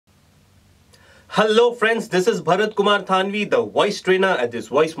Hello friends, this is Bharatkumar Thanvi, the voice trainer at this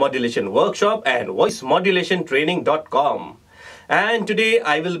voice modulation workshop and voicemodulationtraining.com. And today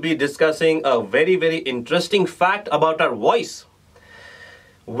I will be discussing a very interesting fact about our voice.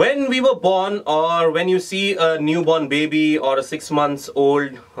 When we were born, or when you see a newborn baby or a 6 months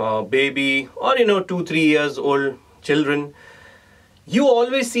old baby, or 2-3 years old children, you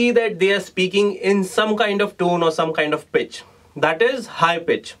always see that they are speaking in some kind of tone or some kind of pitch. That is high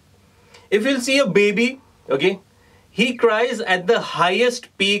pitch. If you'll see a baby, okay, he cries at the highest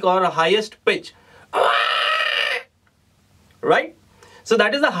peak or highest pitch, right? So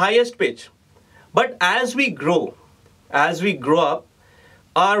that is the highest pitch. But as we grow up,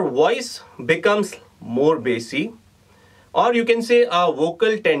 our voice becomes more bassy, or you can say our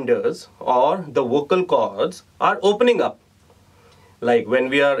vocal tenders or the vocal cords are opening up. Like when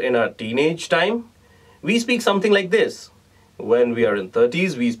we are in our teenage time, we speak something like this. When we are in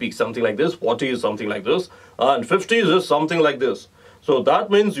 30s, we speak something like this, 40s something like this, and 50s is something like this. So that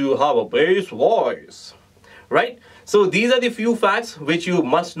means you have a bass voice, right? So these are the few facts which you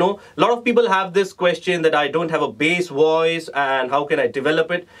must know. A lot of people have this question that I don't have a bass voice and how can I develop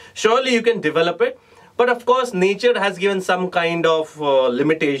it? Surely you can develop it. But of course, nature has given some kind of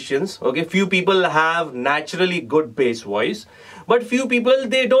limitations. Okay, few people have naturally good bass voice, but few people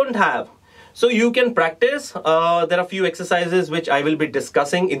they don't have. So you can practice. There are a few exercises which I will be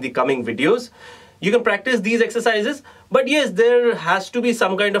discussing in the coming videos. You can practice these exercises, but yes, there has to be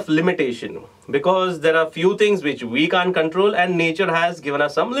some kind of limitation because there are few things which we can't control and nature has given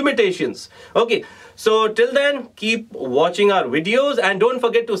us some limitations. Okay, so till then, keep watching our videos and don't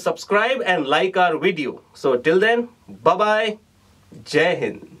forget to subscribe and like our video. So till then, bye-bye. Jai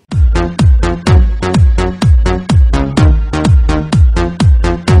Hind.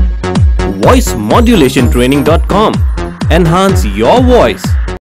 voicemodulationtraining.com. Enhance your voice.